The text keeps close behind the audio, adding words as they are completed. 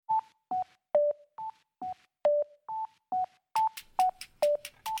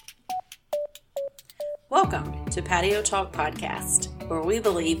Welcome to Patio Talk Podcast, where we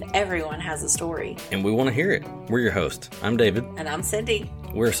believe everyone has a story. And we want to hear it. We're your hosts. I'm David. And I'm Cindy.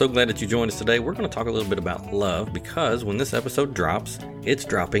 We're so glad that you joined us today. We're going to talk a little bit about love because when this episode drops, it's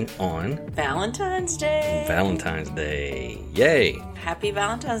dropping on Valentine's Day. Valentine's Day. Yay! Happy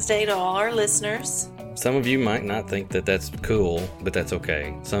Valentine's Day to all our listeners. Some of you might not think that that's cool, but that's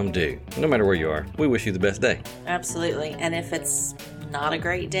okay. Some do. No matter where you are, we wish you the best day. Absolutely. And if it's not a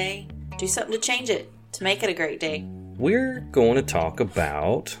great day, do something to change it, to make it a great day. We're going to talk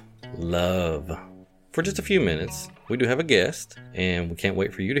about love for just a few minutes. We do have a guest, and we can't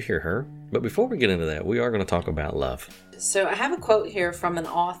wait for you to hear her. But before we get into that, we are going to talk about love. So I have a quote here from an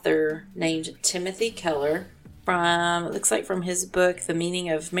author named Timothy Keller it looks like from his book, The Meaning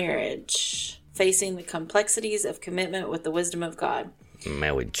of Marriage, Facing the Complexities of Commitment with the Wisdom of God.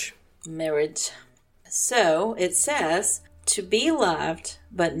 Marriage. So it says, to be loved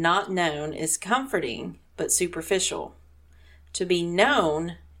but not known is comforting but superficial. To be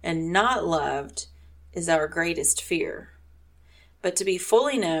known and not loved is our greatest fear. But to be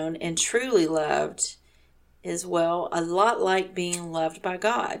fully known and truly loved is, well, a lot like being loved by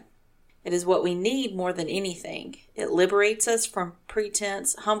God. It is what we need more than anything. It liberates us from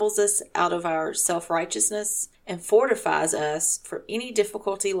pretense, humbles us out of our self-righteousness, and fortifies us for any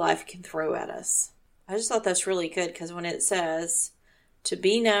difficulty life can throw at us. I just thought that's really good because when it says, to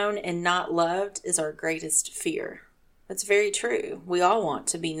be known and not loved is our greatest fear. That's very true. We all want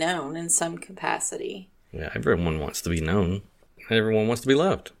to be known in some capacity. Yeah, everyone wants to be known. Everyone wants to be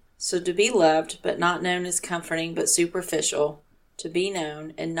loved. So to be loved but not known is comforting but superficial. To be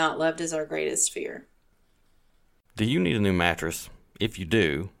known and not loved is our greatest fear. Do you need a new mattress? If you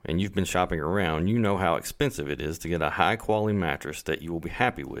do, and you've been shopping around, you know how expensive it is to get a high-quality mattress that you will be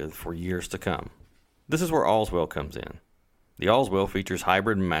happy with for years to come. This is where Allswell comes in. The Allswell features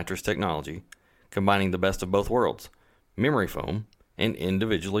hybrid mattress technology, combining the best of both worlds, memory foam, and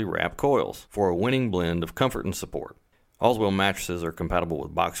individually wrapped coils for a winning blend of comfort and support. Allswell mattresses are compatible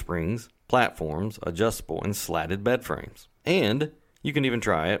with box springs, platforms, adjustable, and slatted bed frames. And you can even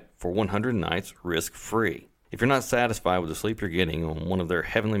try it for 100 nights risk-free. If you're not satisfied with the sleep you're getting on one of their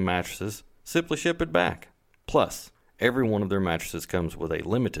heavenly mattresses, simply ship it back. Plus, every one of their mattresses comes with a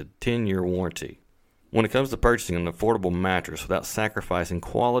limited 10-year warranty. When it comes to purchasing an affordable mattress without sacrificing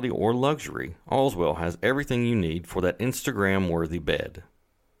quality or luxury, Allswell has everything you need for that Instagram-worthy bed.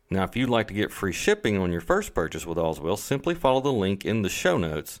 Now, if you'd like to get free shipping on your first purchase with Allswell, simply follow the link in the show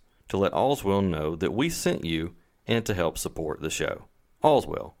notes to let Allswell know that we sent you and to help support the show.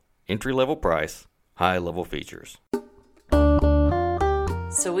 Allswell, entry-level price, high-level features.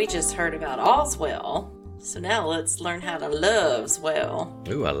 So we just heard about Allswell. So now let's learn how to love well.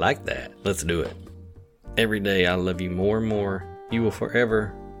 Ooh, I like that. Let's do it. Every day I love you more and more. You will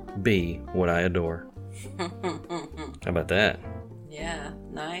forever be what I adore. How about that? Yeah,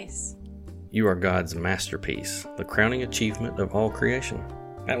 nice. You are God's masterpiece, the crowning achievement of all creation.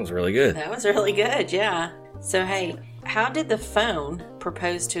 That was really good. That was really good, yeah. So, hey, how did the phone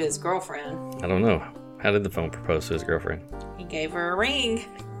propose to his girlfriend? I don't know. How did the phone propose to his girlfriend? He gave her a ring.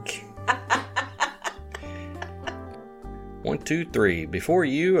 1, 2, 3. Before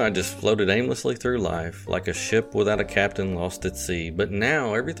you, I just floated aimlessly through life, like a ship without a captain lost at sea. But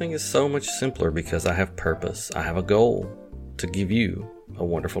now, everything is so much simpler because I have purpose. I have a goal to give you a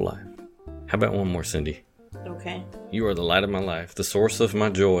wonderful life. How about one more, Cindy? Okay. You are the light of my life, the source of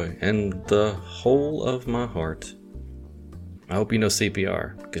my joy, and the whole of my heart. I hope you know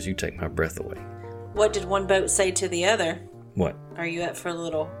CPR, because you take my breath away. What did one boat say to the other? What? Are you up for a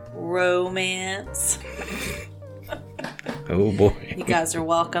little romance? Oh, boy. You guys are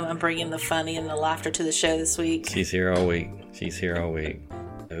welcome. I'm bringing the funny and the laughter to the show this week. She's here all week.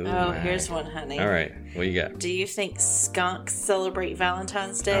 Oh, here's one, honey. All right, what you got? Do you think skunks celebrate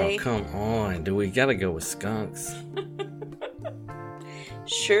Valentine's Day? Oh, come on. Do we gotta go with skunks?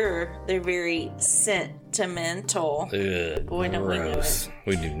 Sure, they're very sentimental. Ugh, Boy, no, we know it.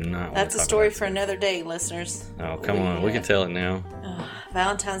 We do not. That's a story for another day, listeners. Oh, come on. We can tell it now.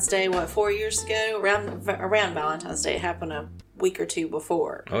 Valentine's Day, 4 years ago? Around Valentine's Day, it happened a week or two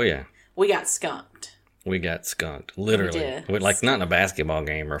before. Oh, yeah. We got skunked. We got skunked, literally. We did. Like, not in a basketball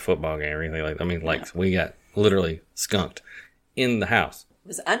game or a football game or anything like that. I mean, like, we got literally skunked in the house. It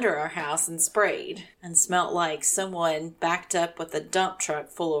was under our house and sprayed and smelled like someone backed up with a dump truck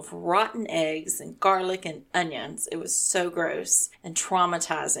full of rotten eggs and garlic and onions. It was so gross and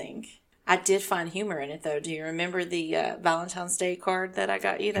traumatizing. I did find humor in it, though. Do you remember the Valentine's Day card that I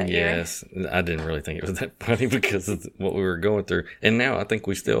got you that year? Yes. I didn't really think it was that funny because of what we were going through. And now I think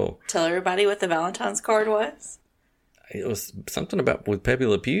we still... Tell everybody what the Valentine's card was. It was something about with Pepe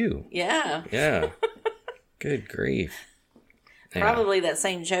Le Pew. Yeah. Yeah. Good grief. Yeah, Probably that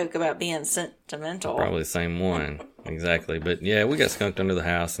same joke about being sentimental. probably the same one. Exactly. But yeah, we got skunked under the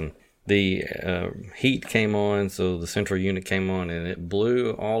house, and the heat came on, so the central unit came on, and it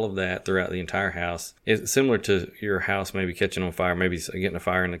blew all of that throughout the entire house. It's similar to your house maybe catching on fire, maybe getting a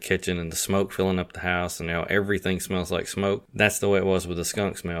fire in the kitchen and the smoke filling up the house, and everything smells like smoke. That's the way it was with the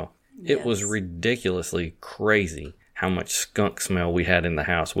skunk smell. Yes. It was ridiculously crazy how much skunk smell we had in the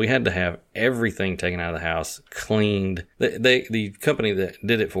house. We had to have everything taken out of the house, cleaned. The company that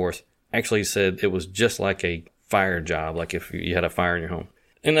did it for us actually said it was just like a fire job, like if you had a fire in your home.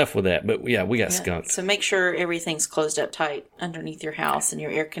 Enough with that, but yeah, we got skunked. So make sure everything's closed up tight underneath your house and your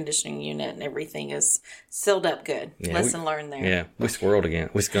air conditioning unit and everything is sealed up good. Yeah, Lesson learned there. Yeah, we squirreled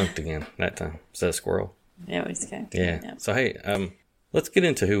again. We skunked again that time instead of squirrel. Yeah, we skunked. Yeah. So hey, let's get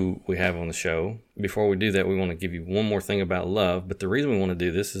into who we have on the show. Before we do that, we want to give you one more thing about love. But the reason we want to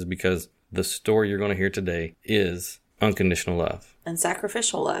do this is because the story you're going to hear today is unconditional love. And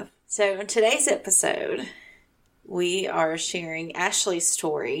sacrificial love. So in today's episode, we are sharing Ashley's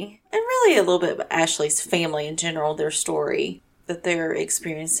story and really a little bit about Ashley's family in general, their story that they're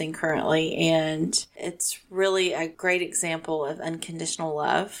experiencing currently. And it's really a great example of unconditional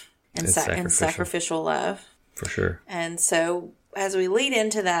love and sacrificial love. For sure. And so as we lead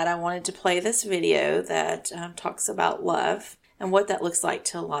into that, I wanted to play this video that talks about love and what that looks like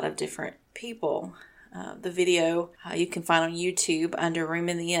to a lot of different people. The video you can find on YouTube under Room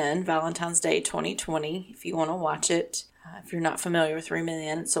in the Inn, Valentine's Day 2020, if you want to watch it. If you're not familiar with Room in the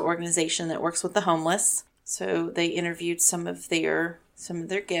Inn, it's an organization that works with the homeless. So they interviewed some of their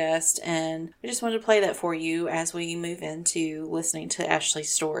guests, and I just wanted to play that for you as we move into listening to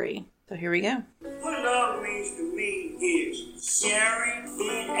Ashley's story. So here we go. What love means to me is sharing,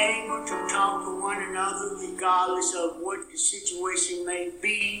 being able to talk to one another regardless of what the situation may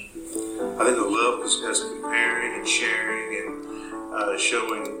be. I think the love is comparing and sharing and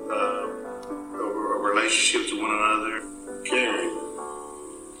showing a relationship to one another. Caring.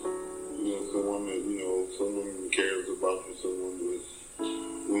 Someone that, someone cares about you, someone that's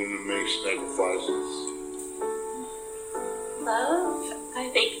willing to make sacrifices. Love, I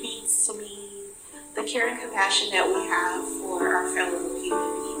think, means to me the care and compassion that we have for our fellow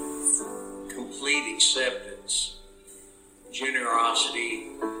human beings. Complete acceptance,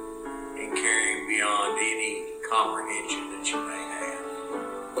 generosity, and caring beyond any comprehension that you may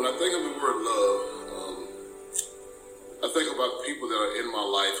have. When I think of the word love, I think about people that are in my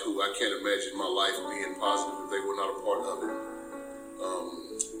life who I can't imagine my life being positive if they were not a part of it.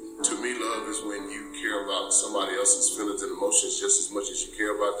 To me, love is when you care about somebody else's feelings and emotions just as much as you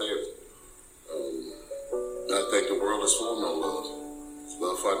care about theirs. I think the world is formed on love. It's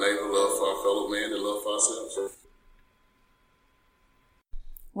love for our neighbor, love for our fellow man, and love for ourselves.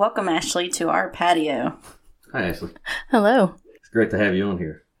 Welcome, Ashley, to our patio. Hi, Ashley. Hello. It's great to have you on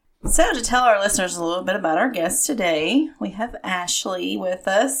here. So to tell our listeners a little bit about our guest today, we have Ashley with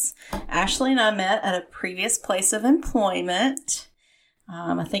us. Ashley and I met at a previous place of employment.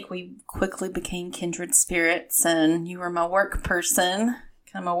 I think we quickly became kindred spirits, and you were my work person,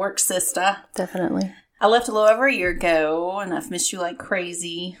 kind of my work sister. Definitely. I left a little over a year ago, and I've missed you like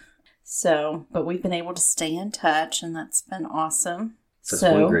crazy. But we've been able to stay in touch, and that's been awesome. That's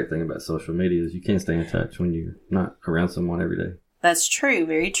one great thing about social media is you can stay in touch when you're not around someone every day. That's true,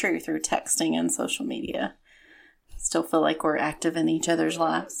 very true, through texting and social media. Still feel like we're active in each other's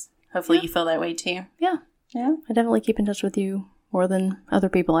lives. Hopefully you feel that way too. Yeah. I definitely keep in touch with you more than other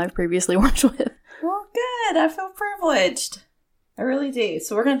people I've previously worked with. Well, good. I feel privileged. I really do.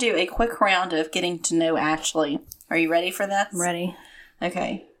 So we're going to do a quick round of getting to know Ashley. Are you ready for that? I'm ready.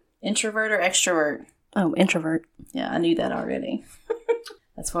 Okay. Introvert or extrovert? Oh, introvert. Yeah, I knew that already.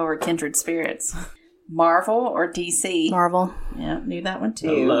 That's why we're kindred spirits. Marvel or DC? Marvel. Yeah, knew that one too.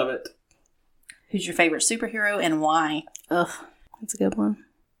 I love it. Who's your favorite superhero and why? Ugh, that's a good one.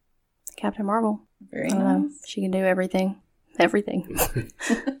 Captain Marvel. Very I don't know. nice. She can do everything. Everything.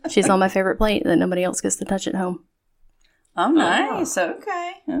 She's on my favorite plate that nobody else gets to touch at home. Oh, nice.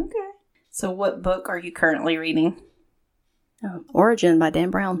 Okay. So what book are you currently reading? Origin by Dan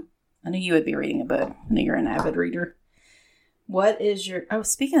Brown. I knew you would be reading a book. I knew you're an avid reader. What is your... Oh,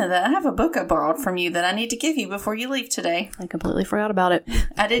 speaking of that, I have a book I borrowed from you that I need to give you before you leave today. I completely forgot about it.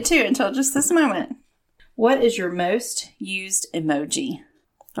 I did too, until just this moment. What is your most used emoji?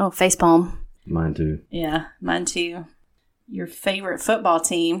 Oh, facepalm. Mine too. Yeah, mine too. Your favorite football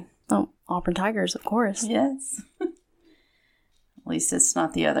team? Oh, Auburn Tigers, of course. Yes. At least it's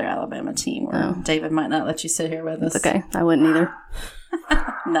not the other Alabama team where No. David might not let you sit here with us. It's okay. I wouldn't either.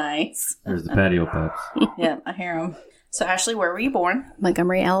 Nice. There's the patio pups. Yeah, I hear them. So, Ashley, where were you born?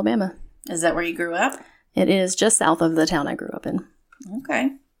 Montgomery, Alabama. Is that where you grew up? It is just south of the town I grew up in.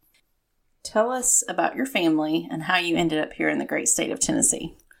 Okay. Tell us about your family and how you ended up here in the great state of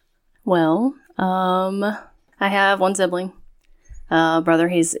Tennessee. Well, I have one sibling. Brother,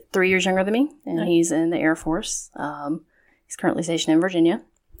 he's 3 years younger than me, and he's in the Air Force. He's currently stationed in Virginia.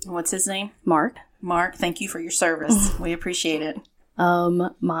 What's his name? Mark. Mark, thank you for your service. We appreciate it.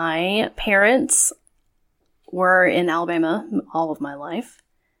 My parents were in Alabama all of my life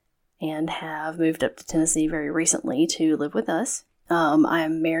and have moved up to Tennessee very recently to live with us. I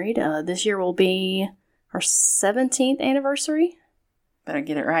am married. This year will be our 17th anniversary. Better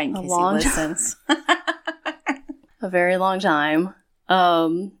get it right in case he long listens. A very long time.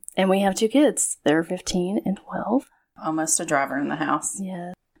 And we have 2 kids. They're 15 and 12. Almost a driver in the house.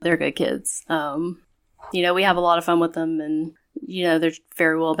 Yeah, they're good kids. We have a lot of fun with them, and, they're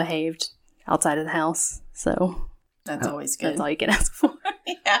very well behaved outside of the house. So that's always good. That's all you can ask for.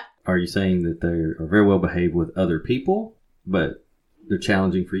 Yeah. Are you saying that they are very well behaved with other people, but they're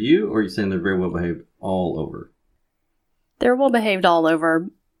challenging for you, or are you saying they're very well behaved all over? They're well behaved all over.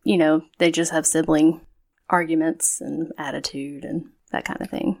 They just have sibling arguments and attitude and that kind of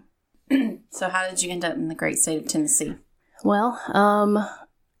thing. So how did you end up in the great state of Tennessee? Well,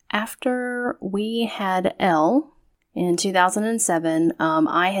 after we had Elle in 2007,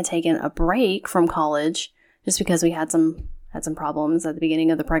 I had taken a break from college just because we had some problems at the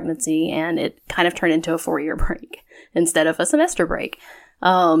beginning of the pregnancy, and it kind of turned into a 4-year break instead of a semester break.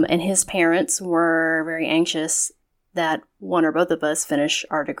 And his parents were very anxious that one or both of us finish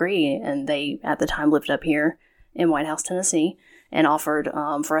our degree, and they at the time lived up here in White House, Tennessee, and offered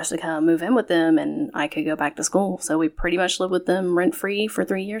for us to come move in with them, and I could go back to school. So we pretty much lived with them rent-free for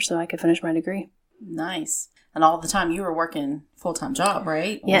 3 years so I could finish my degree. Nice. And all the time you were working full-time job,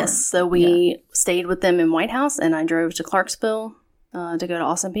 right? Yes. So we stayed with them in White House, and I drove to Clarksville to go to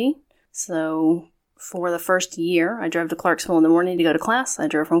Austin Peay. So for the first year, I drove to Clarksville in the morning to go to class. I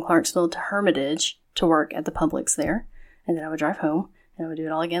drove from Clarksville to Hermitage to work at the Publix there. And then I would drive home, and I would do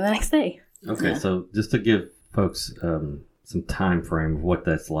it all again the next day. Okay, so just to give folks some time frame of what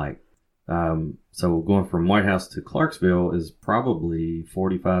that's like. So going from White House to Clarksville is probably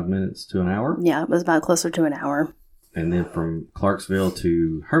 45 minutes to an hour. Yeah, it was about closer to an hour. And then from Clarksville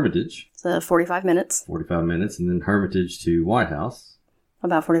to Hermitage. So 45 minutes. 45 minutes. And then Hermitage to White House.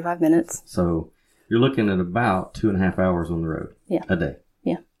 About 45 minutes. So you're looking at about 2.5 hours on the road. Yeah. A day.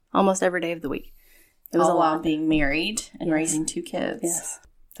 Yeah. Almost every day of the week. It was all a while lot. being married and raising 2 kids. Yes.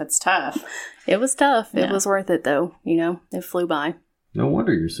 That's tough. It was tough. Yeah. It was worth it, though. It flew by. No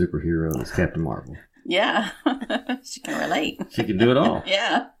wonder your superhero is Captain Marvel. Yeah. She can relate. She can do it all.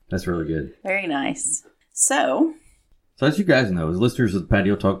 Yeah. That's really good. Very nice. So as you guys know, as listeners of the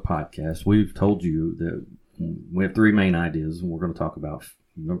Patio Talk podcast, we've told you that we have 3 main ideas we're going to talk about.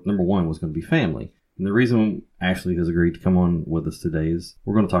 Number 1 was going to be family. And the reason Ashley has agreed to come on with us today is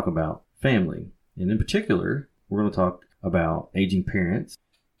we're going to talk about family. And in particular, we're going to talk about aging parents.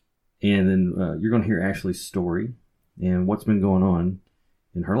 And then you're going to hear Ashley's story and what's been going on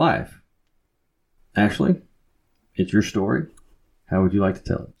in her life. Ashley, it's your story. How would you like to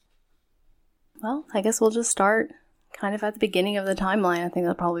tell it? Well, I guess we'll just start kind of at the beginning of the timeline. I think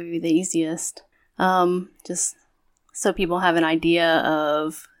that'll probably be the easiest. Just so people have an idea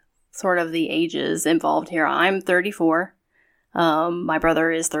of sort of the ages involved here. I'm 34. My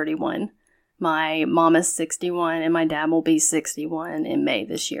brother is 31. My mom is 61, and my dad will be 61 in May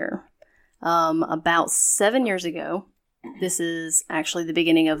this year. About 7 years ago, this is actually the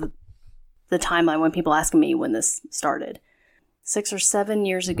beginning of the timeline when people ask me when this started. 6 or 7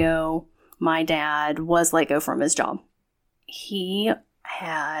 years ago, my dad was let go from his job. He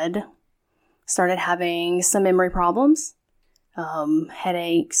had started having some memory problems,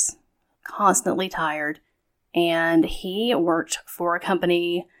 headaches, constantly tired, and he worked for a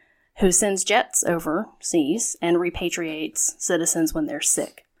company who sends jets overseas and repatriates citizens when they're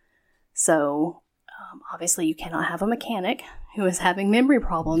sick. So, obviously you cannot have a mechanic who is having memory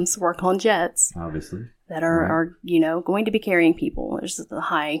problems work on jets. Obviously. That are going to be carrying people. There's a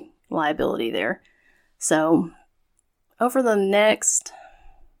high liability there. So, over the next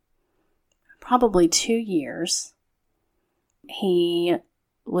probably 2 years, he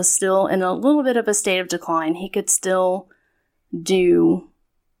was still in a little bit of a state of decline. He could still do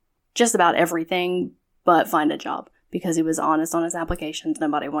just about everything but find a job because he was honest on his applications.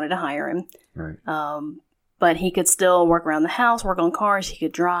 Nobody wanted to hire him. Right. But he could still work around the house, work on cars, he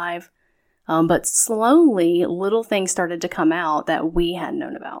could drive. But slowly, little things started to come out that we hadn't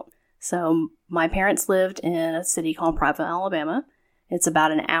known about. So my parents lived in a city called Prattville, Alabama. It's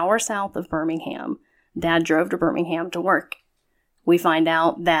about an hour south of Birmingham. Dad drove to Birmingham to work. we find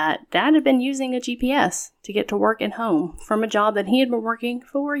out that Dad had been using a GPS to get to work and home from a job that he had been working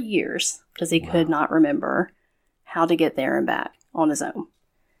for years because he could not remember how to get there and back on his own.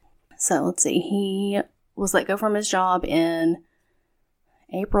 So let's see, he was let go from his job in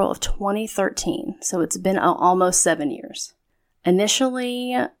April of 2013. So it's been almost 7 years.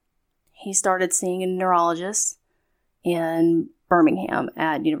 Initially, he started seeing a neurologist in Birmingham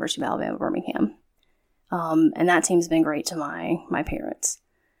at University of Alabama, Birmingham. And that team's been great to my parents.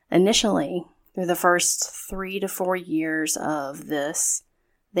 Initially, through the first 3 to 4 years of this,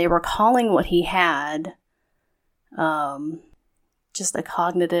 they were calling what he had just a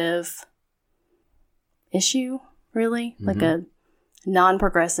cognitive issue, really, like a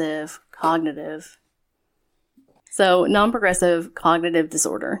non-progressive cognitive. So, non-progressive cognitive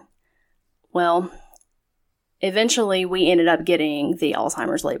disorder. Well, eventually we ended up getting the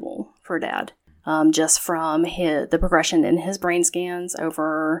Alzheimer's label for Dad, just from the progression in his brain scans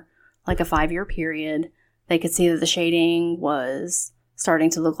over like a 5-year period. They could see that the shading was starting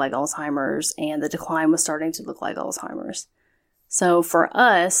to look like Alzheimer's and the decline was starting to look like Alzheimer's. So for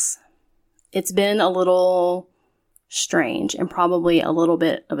us, it's been a little strange and probably a little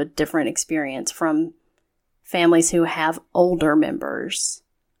bit of a different experience from families who have older members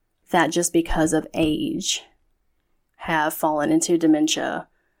that just because of age have fallen into dementia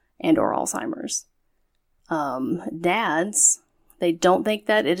and or Alzheimer's. Dads, they don't think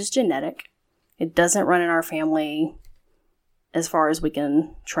that it is genetic. It doesn't run in our family as far as we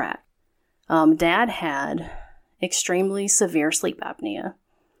can track. Dad had extremely severe sleep apnea,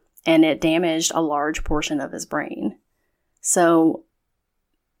 and it damaged a large portion of his brain. So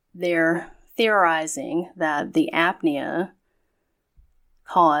they're theorizing that the apnea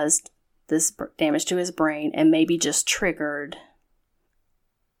caused this damage to his brain and maybe just triggered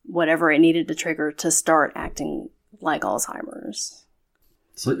whatever it needed to trigger to start acting like Alzheimer's.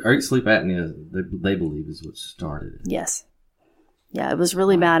 Sleep apnea, they believe, is what started it. Yes. Yeah, it was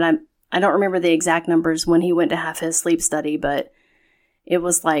really bad. I don't remember the exact numbers when he went to have his sleep study, but it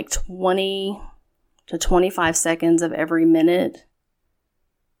was like 20 to 25 seconds of every minute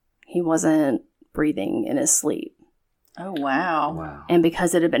he wasn't breathing in his sleep. Oh, wow. And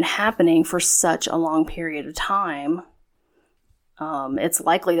because it had been happening for such a long period of time, it's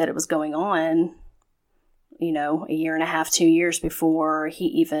likely that it was going on, a year and a half, 2 years before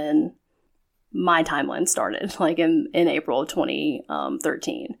my timeline started, like in April of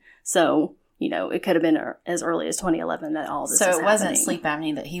 2013. So, it could have been as early as 2011 that all this was happening. So it wasn't sleep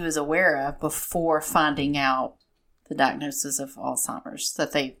apnea that he was aware of before finding out the diagnosis of Alzheimer's,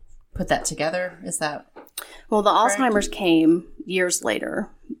 that they put that together? Is that Well, the correct? Alzheimer's came years later.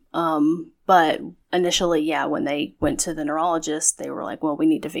 But initially, when they went to the neurologist, they were like, well, we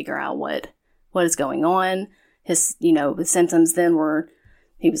need to figure out what is going on. His, the symptoms then were,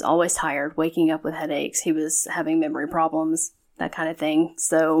 he was always tired, waking up with headaches. He was having memory problems, that kind of thing.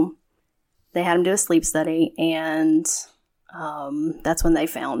 So they had him do a sleep study, and that's when they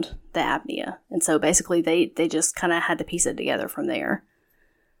found the apnea. And so basically they just kind of had to piece it together from there,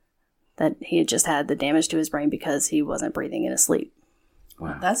 that he had just had the damage to his brain because he wasn't breathing in his sleep.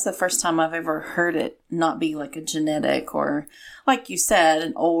 Wow. That's the first time I've ever heard it not be like a genetic or, like you said,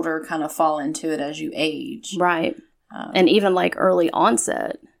 an older kind of fall into it as you age. Right. And even like early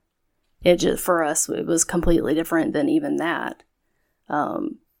onset, for us, it was completely different than even that.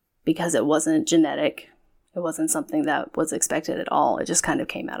 Because it wasn't genetic. It wasn't something that was expected at all. It just kind of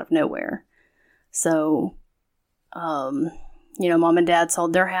came out of nowhere. So, Mom and Dad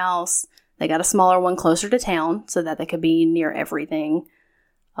sold their house. They got a smaller one closer to town so that they could be near everything.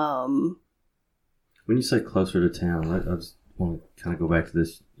 When you say closer to town, I just want to kind of go back to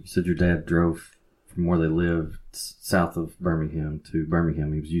this. You said your dad drove from where they lived south of Birmingham to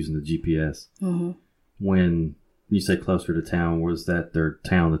Birmingham. He was using the GPS. Mm-hmm. When you say closer to town, was that their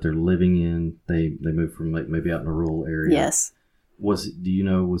town that they're living in? They moved from like maybe out in a rural area. Yes. Was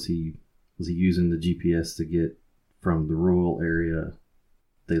he using the GPS to get from the rural area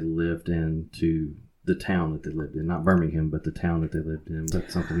they lived in to the town that they lived in? Not Birmingham, but the town that they lived in. Was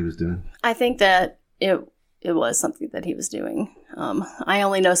that something he was doing? I think that it was something that he was doing. I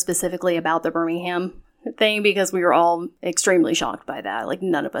only know specifically about the Birmingham thing because we were all extremely shocked by that. Like,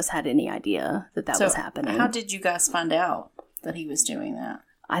 none of us had any idea that was happening. How did you guys find out that he was doing that?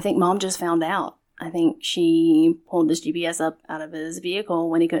 I think Mom just found out. I think she pulled his GPS up out of his vehicle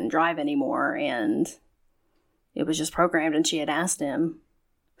when he couldn't drive anymore, and it was just programmed, and she had asked him,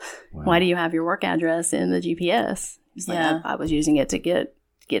 wow, why do you have your work address in the GPS? He's like, I was using it to get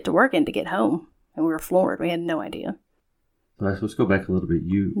to work and to get home. And we were floored. We had no idea. So let's go back a little bit.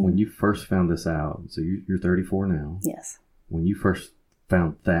 When you first found this out, so you're 34 now. Yes. when you first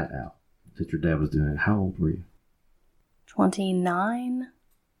found that out, that your dad was doing it, how old were you? 28,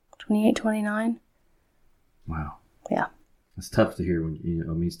 29. Wow. Yeah. It's tough to hear when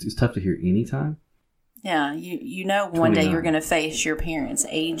I mean, it's tough to hear anytime. Yeah, you know one day 29. you're going to face your parents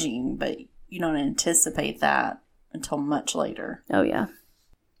aging, but you don't anticipate that until much later. Oh, yeah.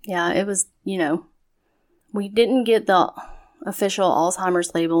 Yeah, it was, we didn't get the official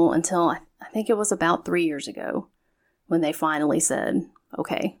Alzheimer's label until I think it was about 3 years ago when they finally said,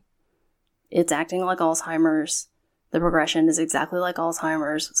 okay, it's acting like Alzheimer's. The progression is exactly like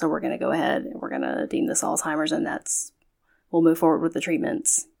Alzheimer's, so we're going to go ahead and we're going to deem this Alzheimer's, and we'll move forward with the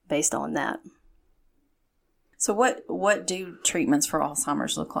treatments based on that. So what do treatments for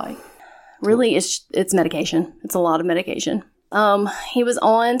Alzheimer's look like? Really, it's medication. It's a lot of medication. He was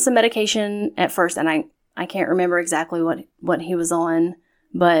on some medication at first, and I can't remember exactly what he was on,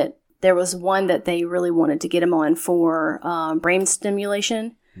 but there was one that they really wanted to get him on for brain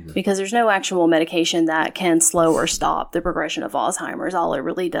stimulation, because there's no actual medication that can slow or stop the progression of Alzheimer's. All it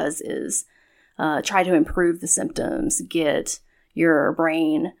really does is try to improve the symptoms, get your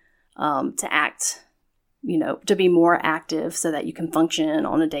brain to act, to be more active so that you can function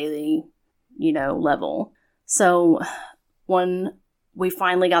on a daily, level. So when we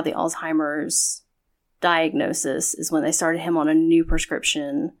finally got the Alzheimer's diagnosis is when they started him on a new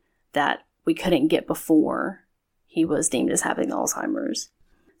prescription that we couldn't get before he was deemed as having Alzheimer's.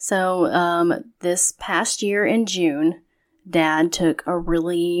 So this past year in June, Dad took a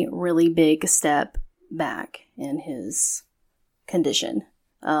really, really big step back in his condition.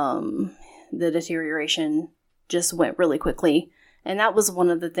 The deterioration just went really quickly. And that was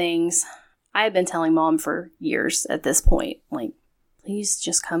one of the things I had been telling Mom for years at this point. Like, please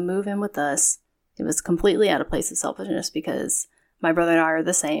just come move in with us. It was completely out of place of selfishness because my brother and I are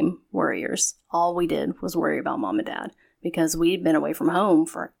the same worriers. All we did was worry about Mom and Dad because we'd been away from home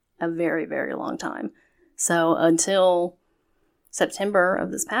for a very, very long time. So until September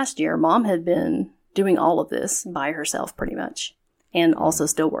of this past year, Mom had been doing all of this by herself pretty much and also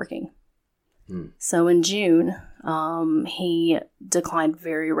still working. So in June, he declined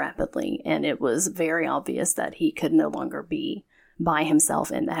very rapidly, and it was very obvious that he could no longer be by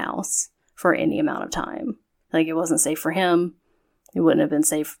himself in the house for any amount of time. Like, it wasn't safe for him. It wouldn't have been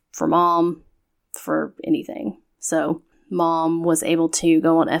safe for Mom, for anything. So Mom was able to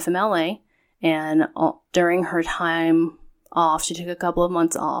go on FMLA, and during her time off, she took a couple of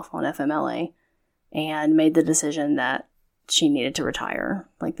months off on FMLA and made the decision that she needed to retire.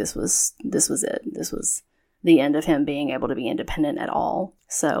 Like, this was it. This was the end of him being able to be independent at all.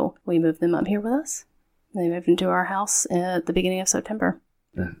 So we moved them up here with us. They moved into our house at the beginning of September.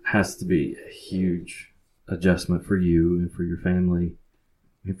 That has to be a huge adjustment for you and for your family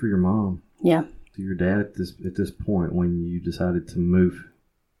and for your mom. Yeah. To your dad at this point when you decided to move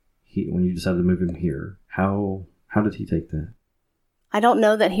him here. How did he take that? I don't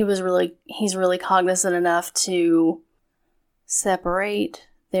know that he's really cognizant enough to separate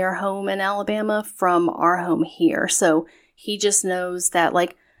their home in Alabama from our home here. So he just knows that,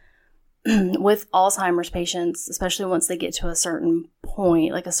 like, with Alzheimer's patients, especially once they get to a certain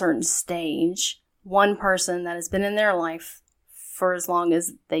point, like a certain stage, one person that has been in their life for as long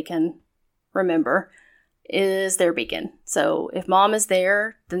as they can remember is their beacon. So if Mom is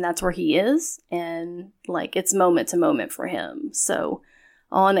there, then that's where he is. And, like, it's moment to moment for him. So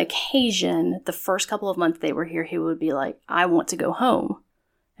on occasion, the first couple of months they were here, he would be like, I want to go home.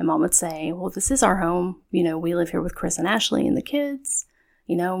 And Mom would say, well, this is our home. We live here with Chris and Ashley and the kids.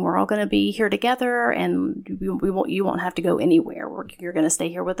 We're all going to be here together, and you won't have to go anywhere. You're going to stay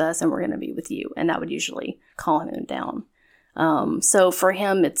here with us, and we're going to be with you. And that would usually calm him down. So for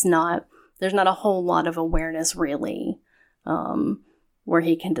him, there's not a whole lot of awareness, really, where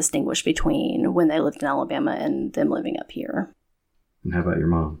he can distinguish between when they lived in Alabama and them living up here. And how about your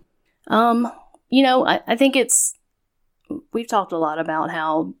mom? I think we've talked a lot about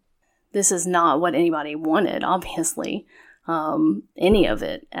how this is not what anybody wanted, obviously, any of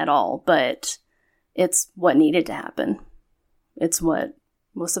it at all, but it's what needed to happen. It's what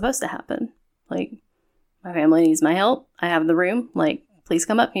was supposed to happen. Like, my family needs my help. I have the room. Like, please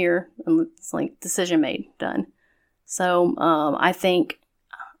come up here. And it's like, decision made, done. So, I think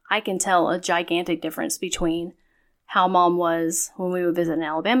I can tell a gigantic difference between how Mom was when we would visit in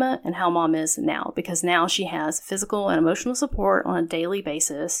Alabama and how Mom is now, because now she has physical and emotional support on a daily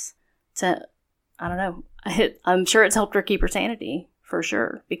basis to, I don't know, I'm sure it's helped her keep her sanity, for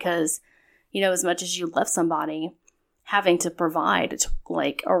sure, because, as much as you love somebody, having to provide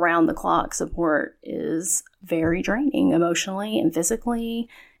like around the clock support is very draining emotionally and physically.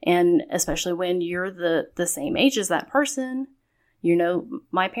 And especially when you're the same age as that person. You know,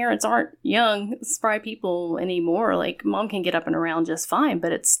 my parents aren't young, spry people anymore. Like, mom can get up and around just fine,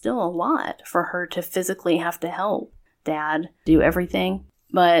 but it's still a lot for her to physically have to help dad do everything.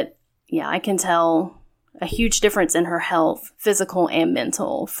 But yeah, I can tell a huge difference in her health, physical and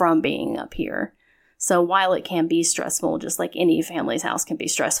mental, from being up here. So while it can be stressful, just like any family's house can be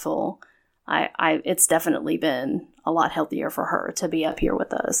stressful, it's definitely been a lot healthier for her to be up here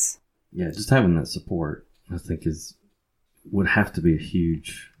with us. Yeah, just having that support, I think, would have to be a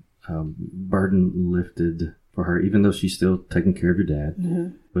huge burden lifted for her, even though she's still taking care of your dad.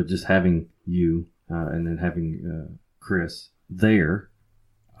 Mm-hmm. But just having you and then having Chris there,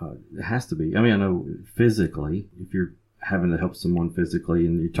 it has to be. I mean, I know physically, if you're having to help someone physically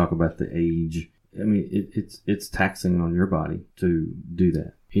and you talk about the age, I mean, it's taxing on your body to do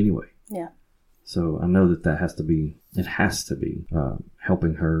that anyway. Yeah. So I know that has to be,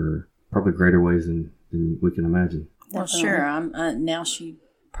 helping her probably greater ways than we can imagine. Well, sure. Now she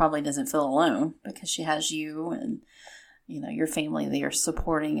probably doesn't feel alone because she has you and, you know, your family there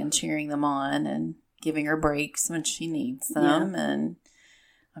supporting and cheering them on and giving her breaks when she needs them. Yeah. And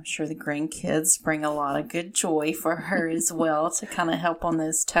I'm sure the grandkids bring a lot of good joy for her as well to kind of help on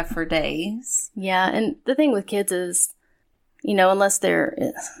those tougher days. Yeah. And the thing with kids is, you know, unless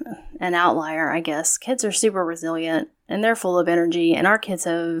they're an outlier, I guess, kids are super resilient and they're full of energy. And our kids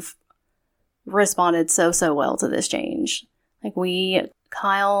have responded so well to this change. Like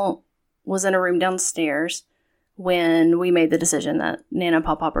Kyle was in a room downstairs when we made the decision that Nana and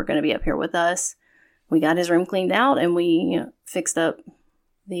Pop are going to be up here with us. We got his room cleaned out and we fixed up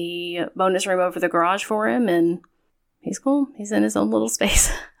the bonus room over the garage for him, and he's cool. He's in his own little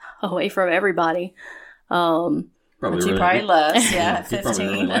space away from everybody. Which he probably loves. Yeah, 15.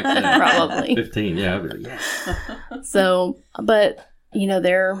 Really like that. Probably 15. Yeah, I'd be like, yeah. So, but you know,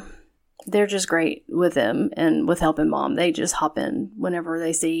 they're just great with him and with helping mom. They just hop in whenever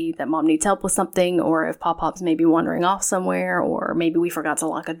they see that mom needs help with something, or if Pop-Pop's maybe wandering off somewhere, or maybe we forgot to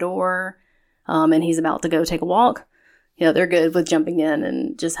lock a door and he's about to go take a walk. You know, they're good with jumping in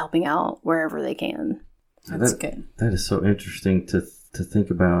and just helping out wherever they can. That's good. That is so interesting to think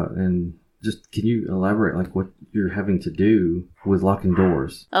about. And just, can you elaborate like what you're having to do with locking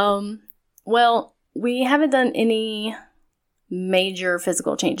doors? Well, we haven't done any major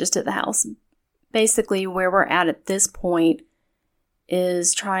physical changes to the house. Basically, where we're at this point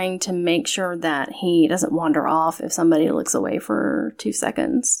is trying to make sure that he doesn't wander off if somebody looks away for 2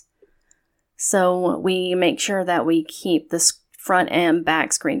 seconds. So we make sure that we keep the front and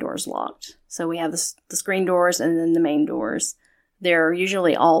back screen doors locked. So we have the screen doors and then the main doors. They're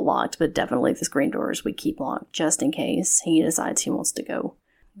usually all locked, but definitely the screen doors we keep locked just in case he decides he wants to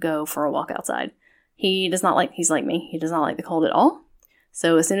go for a walk outside. He's like me. He does not like the cold at all.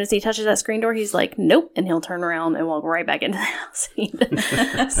 So as soon as he touches that screen door, he's like, nope. And he'll turn around and walk right back into the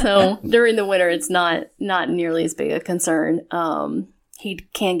house. So during the winter, it's not nearly as big a concern. He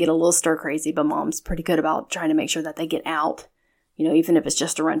can get a little stir crazy, but mom's pretty good about trying to make sure that they get out, you know, even if it's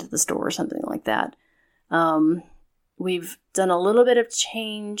just to run to the store or something like that. We've done a little bit of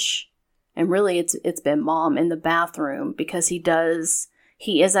change, and really it's been mom in the bathroom, because he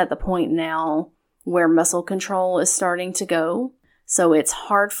is at the point now where muscle control is starting to go. So it's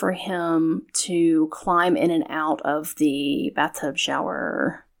hard for him to climb in and out of the bathtub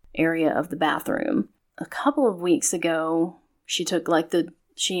shower area of the bathroom. A couple of weeks ago, she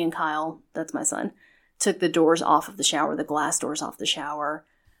and Kyle, that's my son, took the doors off of the shower, the glass doors off the shower,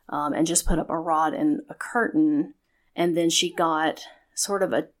 and just put up a rod and a curtain. And then she got sort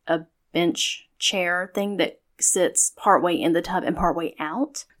of a bench chair thing that sits partway in the tub and partway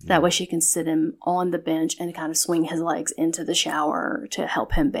out. That way she can sit him on the bench and kind of swing his legs into the shower to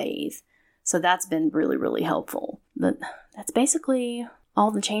help him bathe. So that's been really, really helpful. But that's basically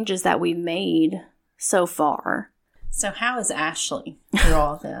all the changes that we've made so far. So how is Ashley through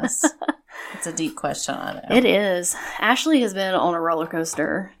all this? It's a deep question, I know. It is. Ashley has been on a roller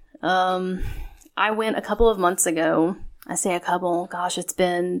coaster. I went a couple of months ago. I say a couple. Gosh, it's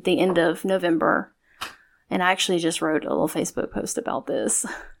been the end of November. And I actually just wrote a little Facebook post about this.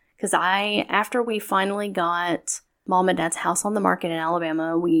 Because after we finally got Mom and Dad's house on the market in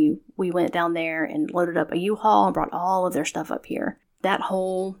Alabama, we went down there and loaded up a U-Haul and brought all of their stuff up here. That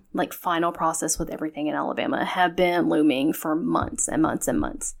whole final process with everything in Alabama had been looming for months and months and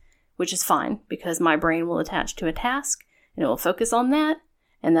months, which is fine because my brain will attach to a task and it will focus on that,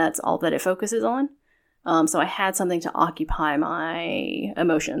 and that's all that it focuses on. So I had something to occupy my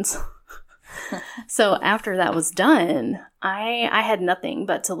emotions So after that was done, I had nothing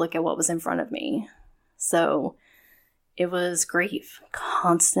but to look at what was in front of me. So it was grief,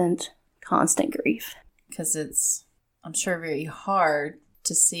 constant grief. Because it's, I'm sure, very hard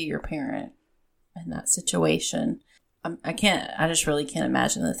to see your parent in that situation. I just really can't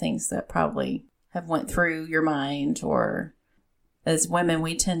imagine the things that probably have went through your mind. Or as women,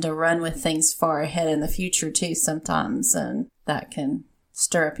 we tend to run with things far ahead in the future too sometimes, and that can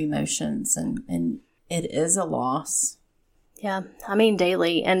stir up emotions, and it is a loss. Yeah, I mean,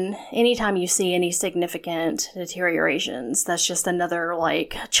 daily. And anytime you see any significant deteriorations, that's just another,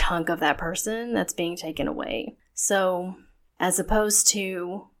 like, chunk of that person that's being taken away. So, as opposed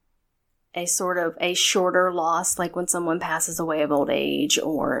to a sort of a shorter loss, like when someone passes away of old age,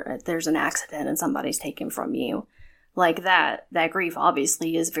 or there's an accident and somebody's taken from you, like that grief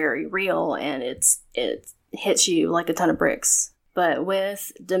obviously is very real, and it hits you like a ton of bricks. But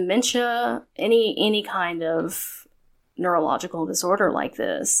with dementia, any kind of neurological disorder like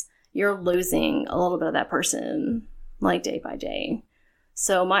this, you're losing a little bit of that person, like, day by day.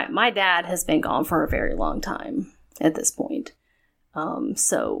 So my dad has been gone for a very long time at this point.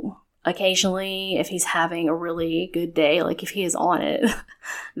 So occasionally, if he's having a really good day, like if he is on it,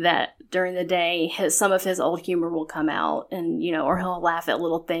 that during the day, some of his old humor will come out, and, or he'll laugh at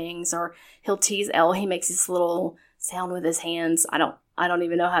little things, or he'll tease Elle. He makes this little sound with his hands. I don't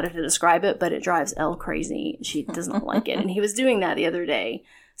even know how to describe it, but it drives Elle crazy. She does not like it. And he was doing that the other day.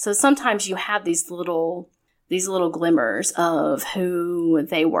 So sometimes you have these little glimmers of who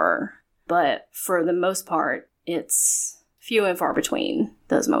they were. But for the most part, it's few and far between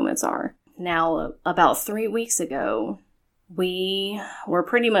those moments are. Now, about 3 weeks ago, we were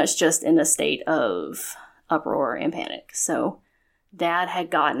pretty much just in a state of uproar and panic. So Dad had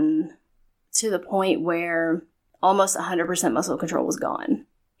gotten to the point where almost 100% muscle control was gone.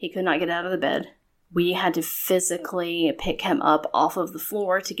 He could not get out of the bed. We had to physically pick him up off of the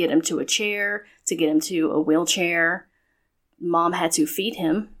floor to get him to a chair, to get him to a wheelchair. Mom had to feed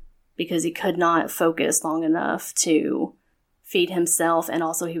him because he could not focus long enough to feed himself, and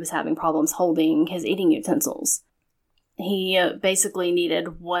also he was having problems holding his eating utensils. He basically needed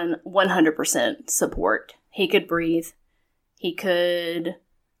 100% support. He could breathe. He could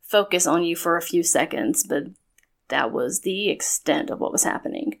focus on you for a few seconds, but that was the extent of what was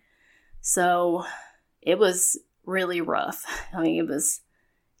happening. So it was really rough. I mean,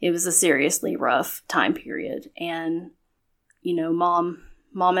 it was a seriously rough time period. And,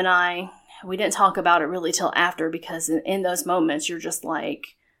 Mom and I, we didn't talk about it really till after, because in those moments, you're just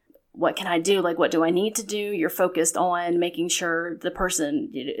like, what can I do? Like, what do I need to do? You're focused on making sure the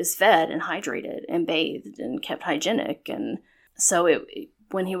person is fed and hydrated and bathed and kept hygienic. And so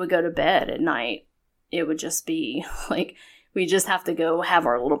when he would go to bed at night, it would just be like, we just have to go have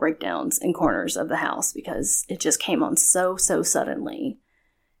our little breakdowns in corners of the house, because it just came on so suddenly.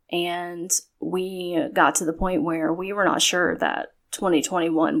 And we got to the point where we were not sure that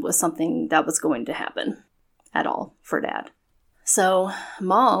 2021 was something that was going to happen at all for Dad. So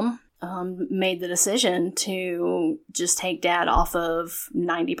Mom made the decision to just take Dad off of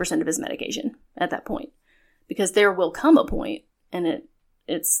 90% of his medication at that point, because there will come a point, and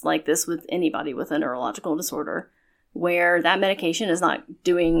it's like this with anybody with a neurological disorder, where that medication is not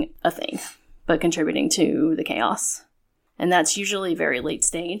doing a thing but contributing to the chaos. And that's usually very late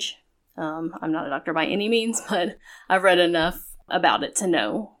stage. I'm not a doctor by any means, but I've read enough about it to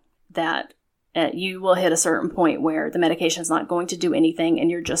know that you will hit a certain point where the medication is not going to do anything,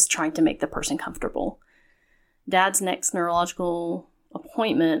 and you're just trying to make the person comfortable. Dad's next neurological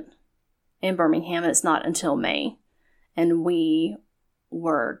appointment in Birmingham is not until May, and we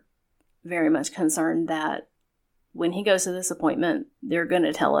were very much concerned that when he goes to this appointment, they're going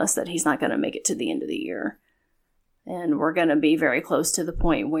to tell us that he's not going to make it to the end of the year. And we're going to be very close to the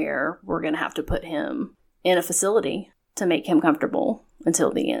point where we're going to have to put him in a facility to make him comfortable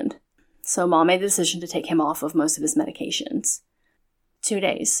until the end. So Mom made the decision to take him off of most of his medications. 2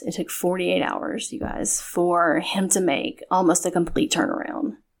 days. It took 48 hours, you guys, for him to make almost a complete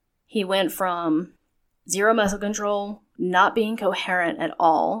turnaround. He went from zero muscle control, not being coherent at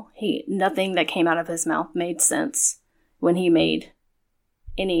all. Nothing that came out of his mouth made sense when he made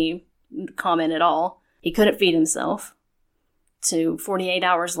any comment at all. He couldn't feed himself. To 48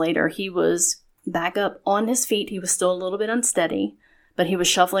 hours later, he was back up on his feet. He was still a little bit unsteady, but he was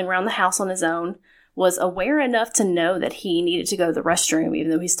shuffling around the house on his own, was aware enough to know that he needed to go to the restroom,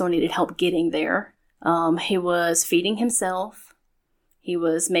 even though he still needed help getting there. He was feeding himself. He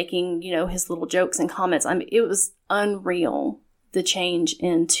was making, his little jokes and comments. I mean, it was unreal, the change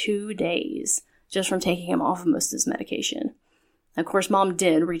in 2 days, just from taking him off of most of his medication. Of course, Mom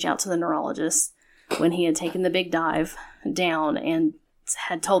did reach out to the neurologist when he had taken the big dive down and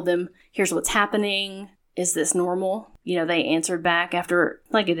had told them, here's what's happening. Is this normal? You know, they answered back after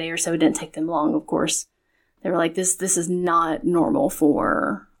like a day or so. It didn't take them long, of course. They were like, this is not normal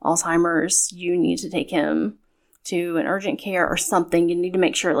for Alzheimer's. You need to take him to an urgent care or something. You need to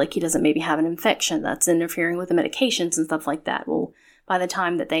make sure like he doesn't maybe have an infection that's interfering with the medications and stuff like that. Well, by the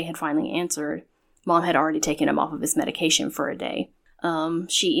time that they had finally answered, Mom had already taken him off of his medication for a day.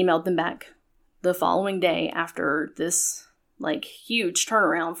 She emailed them back the following day after this like huge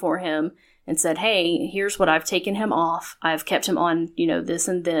turnaround for him and said, hey, here's what I've taken him off. I've kept him on, you know, this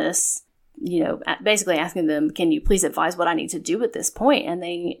and this, you know, basically asking them, can you please advise what I need to do at this point?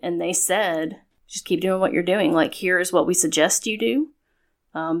 And they said, just keep doing what you're doing. Like, here's what we suggest you do.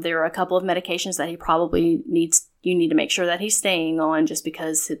 There are a couple of medications that he probably needs. You need to make sure that he's staying on just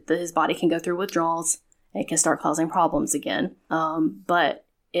because his body can go through withdrawals and it can start causing problems again. But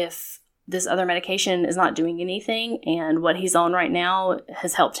if this other medication is not doing anything and what he's on right now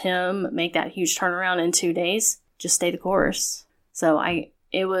has helped him make that huge turnaround in 2 days, just stay the course. So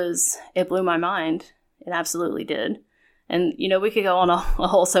it blew my mind. It absolutely did. And, you know, we could go on a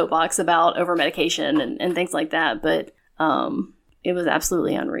whole soapbox about over-medication and things like that, but it was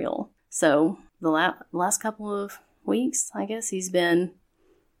absolutely unreal. So the last couple of weeks, I guess, he's been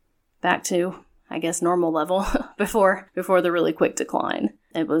back to, I guess, normal level before the really quick decline.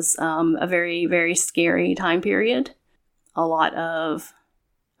 It was a very, very scary time period. A lot of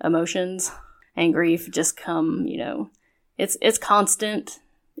emotions and grief just come, you know, it's constant.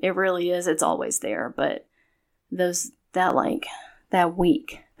 It really is. It's always there. But that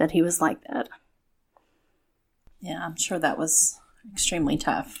week that he was like that. Yeah, I'm sure that was extremely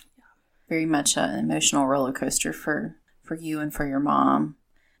tough. Very much an emotional roller coaster for you and for your mom.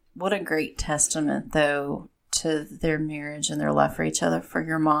 What a great testament, though, to their marriage and their love for each other. For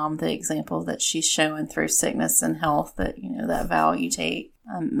your mom, the example that she's showing through sickness and health, that, you know, that vow you take.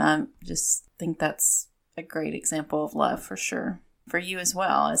 I just think that's a great example of love for sure. For you as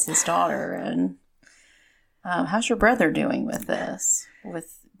well as his daughter. And how's your brother doing with this?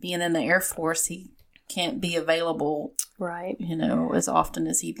 With being in the Air Force, he can't be available, right? You know, as often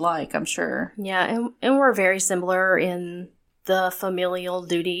as he'd like, I'm sure. Yeah, and we're very similar in the familial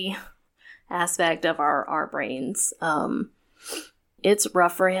duty aspect of our brains. It's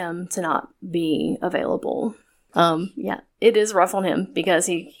rough for him to not be available. Yeah, it is rough on him because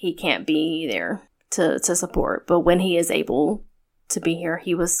he can't be there to support. But when he is able to be here,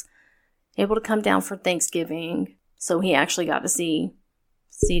 he was able to come down for Thanksgiving. So he actually got to see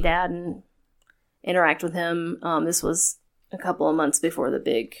Dad and interact with him. This was a couple of months before the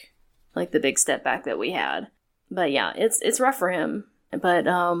big step back that we had. But yeah, it's rough for him. But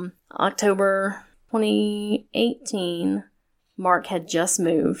October 2018, Mark had just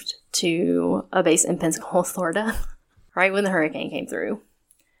moved to a base in Pensacola, Florida, right when the hurricane came through.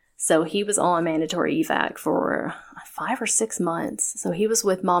 So he was on mandatory evac for 5 or 6 months. So he was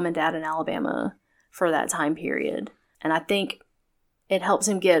with Mom and Dad in Alabama for that time period. And I think it helps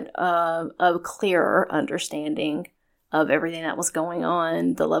him get a clearer understanding of everything that was going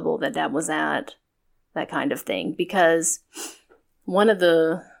on, the level that Dad was at, that kind of thing. Because one of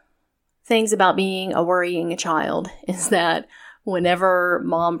the things about being a worrying child is that whenever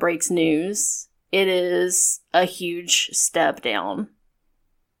Mom breaks news, it is a huge step down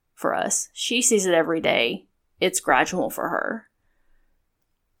for us. She sees it every day. It's gradual for her.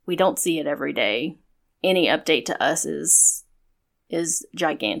 We don't see it every day. Any update to us is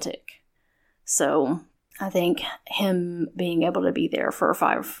gigantic. So I think him being able to be there for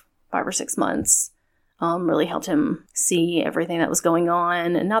 5 or 6 months really helped him see everything that was going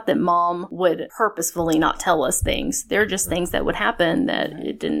on. And not that Mom would purposefully not tell us things. They're just things that would happen that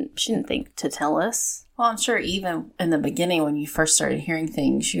she didn't think to tell us. Well, I'm sure even in the beginning when you first started hearing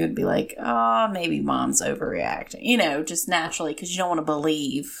things, you would be like, oh, maybe Mom's overreacting. You know, just naturally, because you don't want to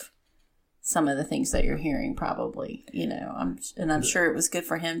believe some of the things that you're hearing probably, you know. I'm sure it was good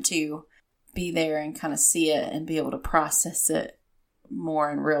for him to be there and kind of see it and be able to process it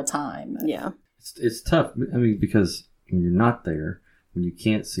more in real time. Yeah. It's tough. I mean, because when you're not there, when you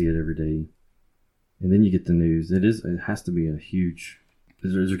can't see it every day, and then you get the news, it has to be a huge,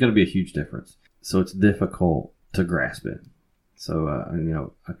 there's going to be a huge difference. So it's difficult to grasp it. So,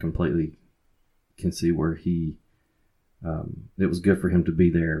 I completely can see where it was good for him to be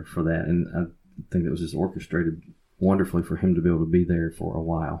there for that. And I think it was just orchestrated wonderfully for him to be able to be there for a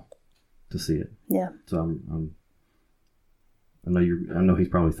while to see it. Yeah. So I know he's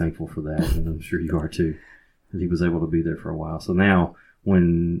probably thankful for that, and I'm sure you are too, that he was able to be there for a while. So now,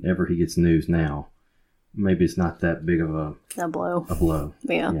 whenever he gets news now, maybe it's not that big of A blow. a blow.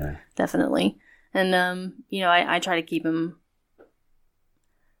 Yeah, definitely. And, I try to keep him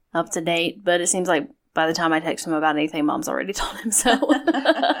up to date, but it seems like by the time I text him about anything, Mom's already told him so.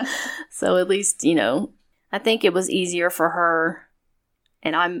 So at least, I think it was easier for her,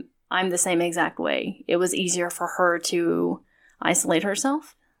 and I'm the same exact way. It was easier for her to isolate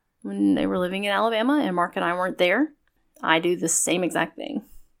herself when they were living in Alabama and Mark and I weren't there. I do the same exact thing,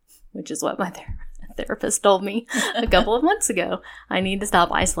 which is what my therapist told me a couple of months ago. I need to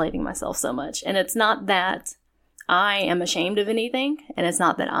stop isolating myself so much. And it's not that I am ashamed of anything, and it's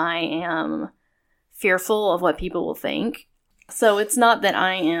not that I am fearful of what people will think. So it's not that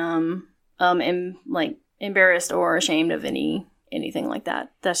I am embarrassed or ashamed of anything like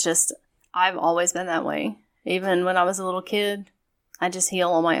that. That's just, I've always been that way. Even when I was a little kid, I just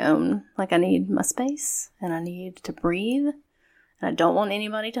heal on my own. Like, I need my space and I need to breathe. And I don't want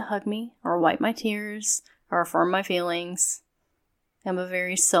anybody to hug me or wipe my tears or affirm my feelings. I'm a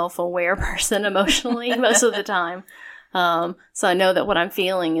very self-aware person emotionally most of the time. So I know that what I'm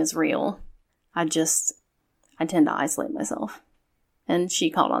feeling is real. I tend to isolate myself. And she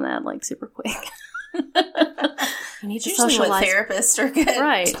caught on that like super quick. You need to socialize. What therapists are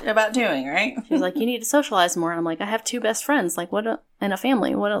good about doing, right? She's like, you need to socialize more. And I'm like, I have 2 best friends. Like, and a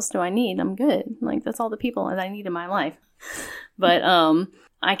family. What else do I need? I'm good. Like, that's all the people that I need in my life. But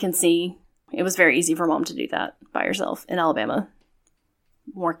I can see it was very easy for Mom to do that by herself in Alabama.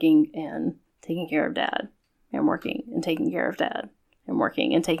 Working and taking care of Dad. And working and taking care of Dad. And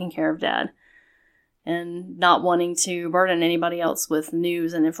working and taking care of Dad. And not wanting to burden anybody else with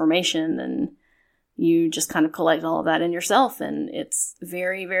news and information, and you just kind of collect all of that in yourself. And it's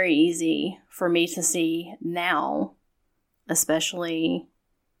very, very easy for me to see now, especially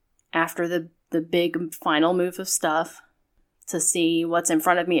after the big final move of stuff, to see what's in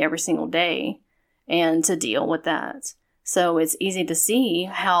front of me every single day and to deal with that. So it's easy to see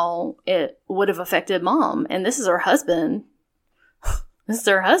how it would have affected Mom. And this is her husband. This is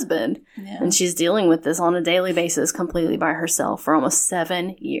her husband. Yeah. And she's dealing with this on a daily basis completely by herself for almost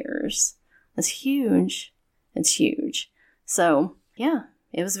 7 years. It's huge. It's huge. So, yeah,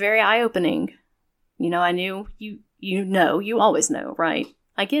 it was very eye-opening. I knew, you always know, right?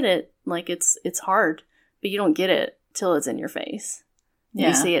 I get it. Like, it's hard, but you don't get it till it's in your face. Yeah.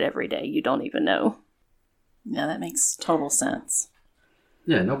 You see it every day. You don't even know. Yeah, that makes total sense.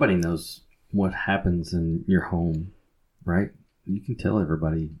 Yeah, nobody knows what happens in your home, right? You can tell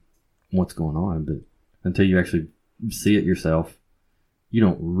everybody what's going on, but until you actually see it yourself, you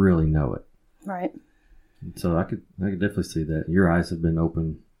don't really know it. Right. So I could definitely see that. Your eyes have been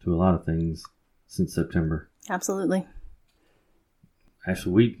open to a lot of things since September. Absolutely.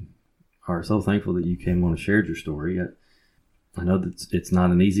 Actually, we are so thankful that you came on and shared your story. I know that it's not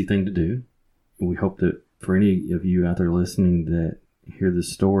an easy thing to do. We hope that for any of you out there listening that hear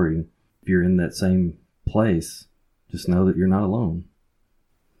this story, if you're in that same place, just know that you're not alone.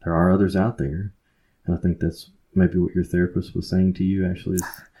 There are others out there. And I think that's maybe what your therapist was saying to you, actually, is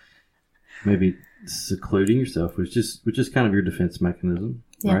maybe secluding yourself, which is kind of your defense mechanism,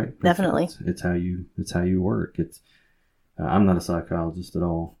 right? Definitely. It's how you work. I'm not a psychologist at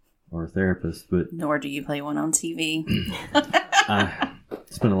all or a therapist, but nor do you play one on TV. I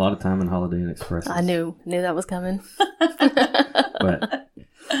spent a lot of time in Holiday Inn Express. I knew that was coming. But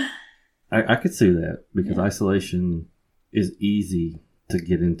I could see that because isolation is easy to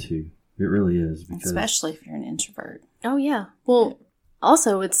get into. It really is. Especially if you're an introvert. Oh, yeah. Well,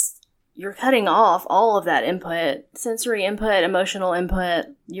 also, you're cutting off all of that input, sensory input, emotional input.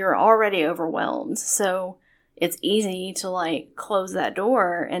 You're already overwhelmed. So it's easy to, close that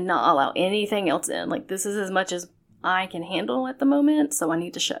door and not allow anything else in. This is as much as I can handle at the moment, so I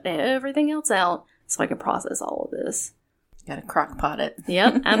need to shut everything else out so I can process all of this. You gotta crock pot it.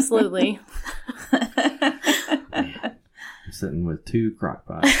 Yep, absolutely. I'm sitting with 2 crock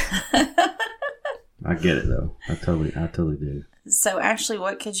pots. I get it though. I totally do. So Ashley,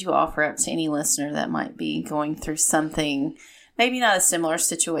 what could you offer up to any listener that might be going through something, maybe not a similar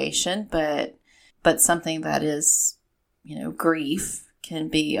situation, but something that is, grief can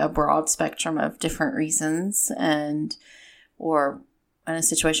be a broad spectrum of different reasons, or in a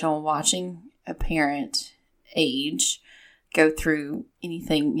situation of watching a parent age go through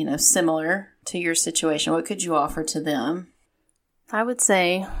anything, similar to your situation. What could you offer to them? I would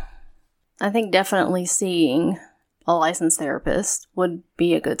say, I think definitely seeing a licensed therapist would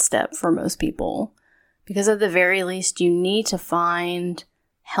be a good step for most people, because at the very least, you need to find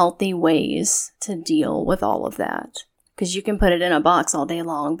healthy ways to deal with all of that. Because you can put it in a box all day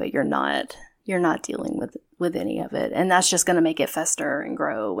long, but you're not dealing with any of it. And that's just going to make it fester and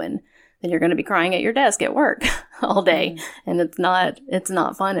grow. And then you're going to be crying at your desk at work all day. And it's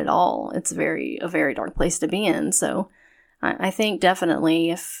not fun at all. It's a very dark place to be in. So I think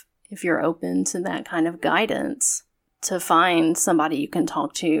definitely if you're open to that kind of guidance, to find somebody you can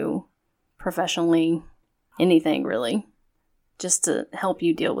talk to professionally, anything really, just to help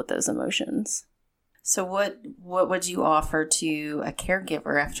you deal with those emotions. So what would you offer to a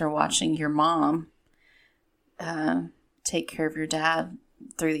caregiver after watching your mom take care of your dad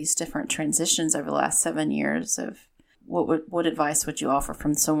through these different transitions over the last 7 years? Of what advice would you offer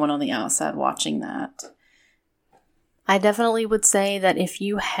from someone on the outside watching that? I definitely would say that if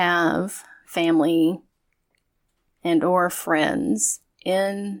you have family and or friends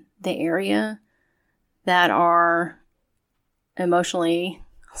in the area that are emotionally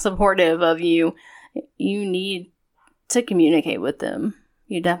supportive of you, you need to communicate with them.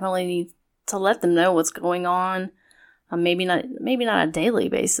 You definitely need to let them know what's going on. Maybe not a daily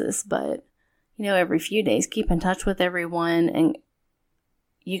basis, but every few days, keep in touch with everyone. And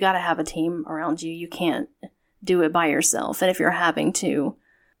you got to have a team around you. You can't do it by yourself. And if you're having to,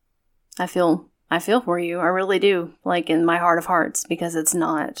 I feel for you. I really do, like in my heart of hearts, because it's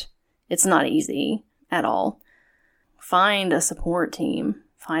not easy at all. Find a support team.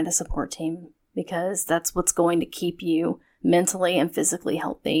 Because that's what's going to keep you mentally and physically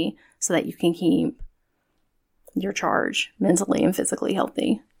healthy, so that you can keep your charge mentally and physically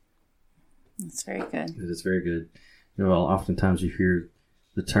healthy. That's very good. It is very good. Oftentimes you hear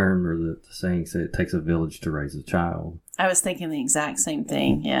the term or the saying say it takes a village to raise a child. I was thinking the exact same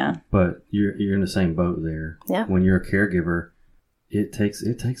thing, yeah. But you're in the same boat there. Yeah. When you're a caregiver, it takes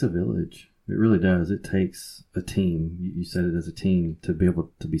a village. It really does. It takes a team. You said it as a team to be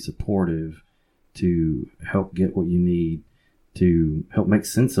able to be supportive, to help get what you need, to help make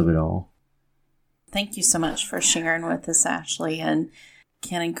sense of it all. Thank you so much for sharing with us, Ashley, and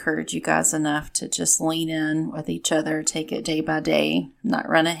can't encourage you guys enough to just lean in with each other, take it day by day, not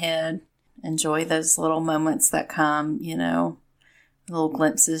run ahead, enjoy those little moments that come, little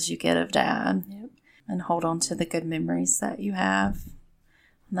glimpses you get of Dad, and hold on to the good memories that you have.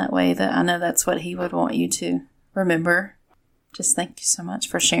 And that way, that I know that's what he would want you to remember. Just thank you so much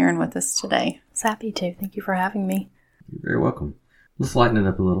for sharing with us today. I was happy to. Thank you for having me. You're very welcome. Let's lighten it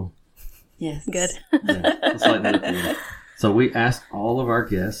up a little. Yes. Good. Yeah, let's lighten it up a little. So we asked all of our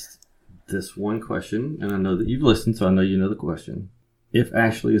guests this one question, and I know that you've listened, so I know you know the question. If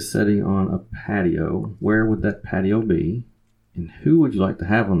Ashley is sitting on a patio, where would that patio be? And who would you like to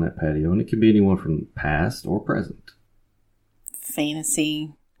have on that patio? And it could be anyone from past or present.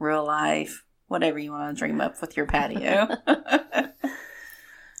 Fantasy, real life, whatever you want to dream up with your patio.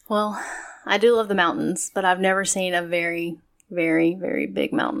 Well, I do love the mountains, but I've never seen a very, very, very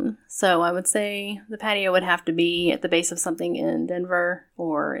big mountain. So I would say the patio would have to be at the base of something in Denver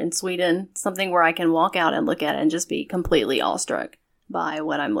or in Sweden, something where I can walk out and look at it and just be completely awestruck by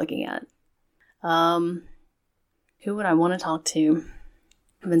what I'm looking at. Who would I want to talk to?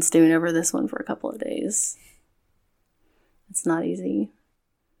 I've been stewing over this one for a couple of days. It's not easy.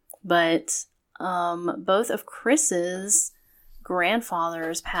 But both of Chris's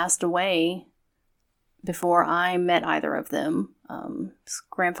grandfathers passed away before I met either of them. His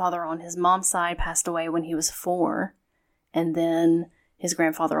grandfather on his mom's side passed away when he was 4. And then his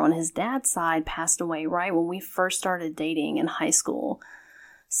grandfather on his dad's side passed away right when we first started dating in high school.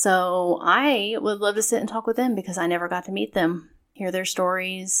 So I would love to sit and talk with them because I never got to meet them, hear their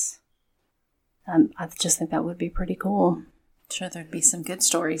stories. I just think that would be pretty cool. Sure, there'd be some good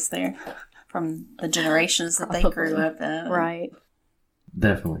stories there from the generations that they grew up in. Right.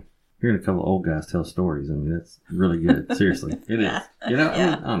 Definitely. Hearing a couple of old guys tell stories, I mean, that's really good. Seriously. It is. I mean,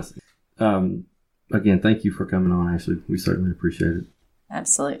 honestly. Again, thank you for coming on, Ashley. We certainly appreciate it.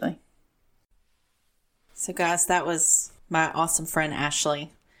 Absolutely. So, guys, that was my awesome friend,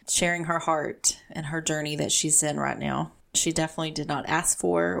 Ashley, sharing her heart and her journey that she's in right now. She definitely did not ask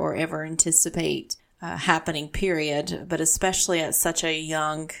for or ever anticipate happening, period, but especially at such a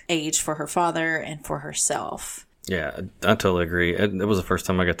young age for her father and for herself. Yeah, I totally agree. It was the first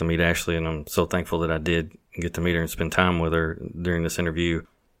time I got to meet Ashley, and I'm so thankful that I did get to meet her and spend time with her during this interview.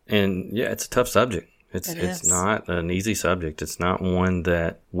 And yeah, it's a tough subject. It's not an easy subject. It's not one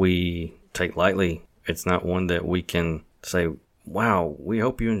that we take lightly. It's not one that we can say, wow, we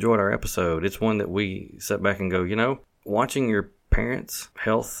hope you enjoyed our episode. It's one that we sit back and go, watching your parents'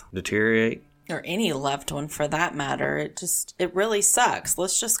 health deteriorate, or any loved one for that matter, it really sucks.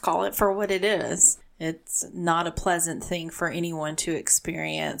 Let's just call it for what it is. It's not a pleasant thing for anyone to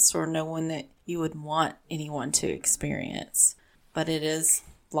experience, or no one that you would want anyone to experience. But it is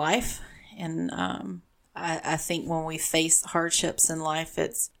life, and I think when we face hardships in life,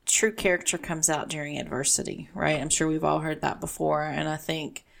 it's true character comes out during adversity, right? I'm sure we've all heard that before. And I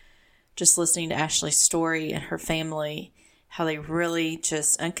think just listening to Ashley's story and her family, how they really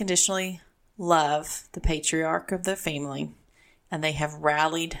just unconditionally love the patriarch of their family, and they have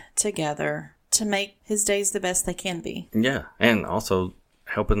rallied together to make his days the best they can be. Yeah, and also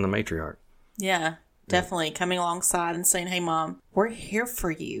helping the matriarch. Yeah, definitely coming alongside and saying, hey, Mom, we're here for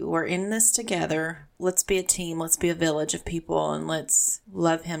you. We're in this together. Let's be a team. Let's be a village of people, and let's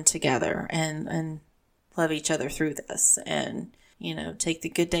love him together and love each other through this. And, you know, take the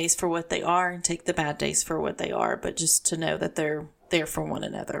good days for what they are and take the bad days for what they are, but just to know that they're there for one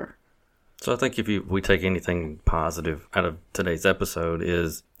another. So I think if we take anything positive out of today's episode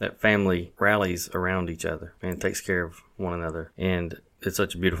is that family rallies around each other and takes care of one another. And it's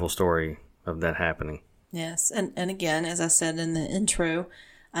such a beautiful story of that happening. Yes. And again, as I said in the intro,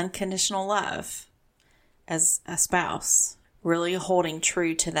 unconditional love as a spouse, really holding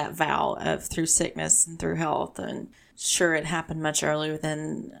true to that vow of through sickness and through health. And sure, it happened much earlier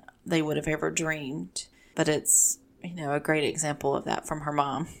than they would have ever dreamed. But it's, you know, a great example of that from her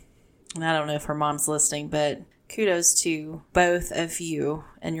mom. And I don't know if her mom's listening, but kudos to both of you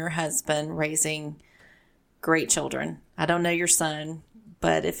and your husband raising great children. I don't know your son,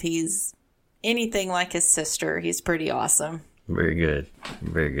 but if he's anything like his sister, he's pretty awesome. Very good.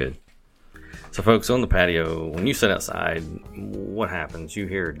 Very good. So, folks, on the patio, when you sit outside, what happens? You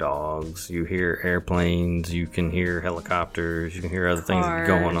hear dogs, you hear airplanes, you can hear helicopters, you can hear other things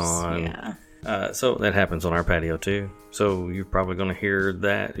going on. Yeah. So that happens on our patio too. So you're probably going to hear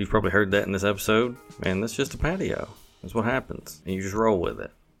that. You've probably heard that in this episode. And that's just a patio. That's what happens. And you just roll with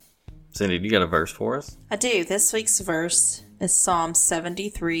it. Cindy, do you got a verse for us? I do. This week's verse is Psalm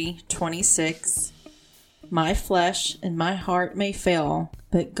 73:26. My flesh and my heart may fail,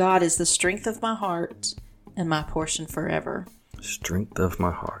 but God is the strength of my heart and my portion forever. Strength of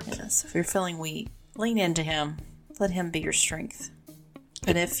my heart. Yes, if you're feeling weak, lean into Him. Let Him be your strength.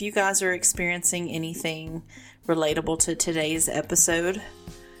 And if you guys are experiencing anything relatable to today's episode,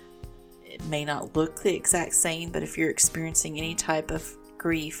 it may not look the exact same, but if you're experiencing any type of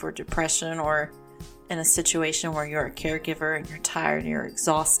grief or depression, or in a situation where you're a caregiver and you're tired and you're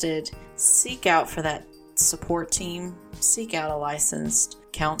exhausted, seek out for that support team. Seek out a licensed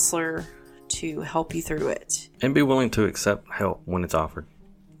counselor to help you through it. And be willing to accept help when it's offered.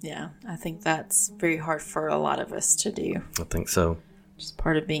 Yeah, I think that's very hard for a lot of us to do. I think so. Just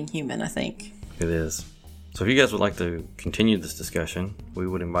part of being human, I think. It is. So if you guys would like to continue this discussion, we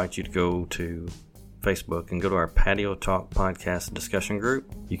would invite you to go to Facebook and go to our Patio Talk Podcast discussion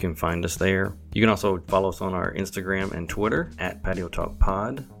group. You can find us there. You can also follow us on our Instagram and Twitter at Patio Talk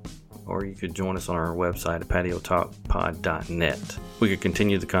Pod, or you could join us on our website at patiotalkpod.net. We could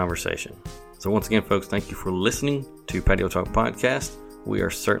continue the conversation. So once again, folks, thank you for listening to Patio Talk Podcast. We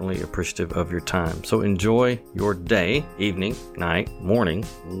are certainly appreciative of your time. So enjoy your day, evening, night, morning,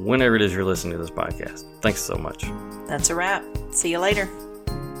 whenever it is you're listening to this podcast. Thanks so much. That's a wrap. See you later.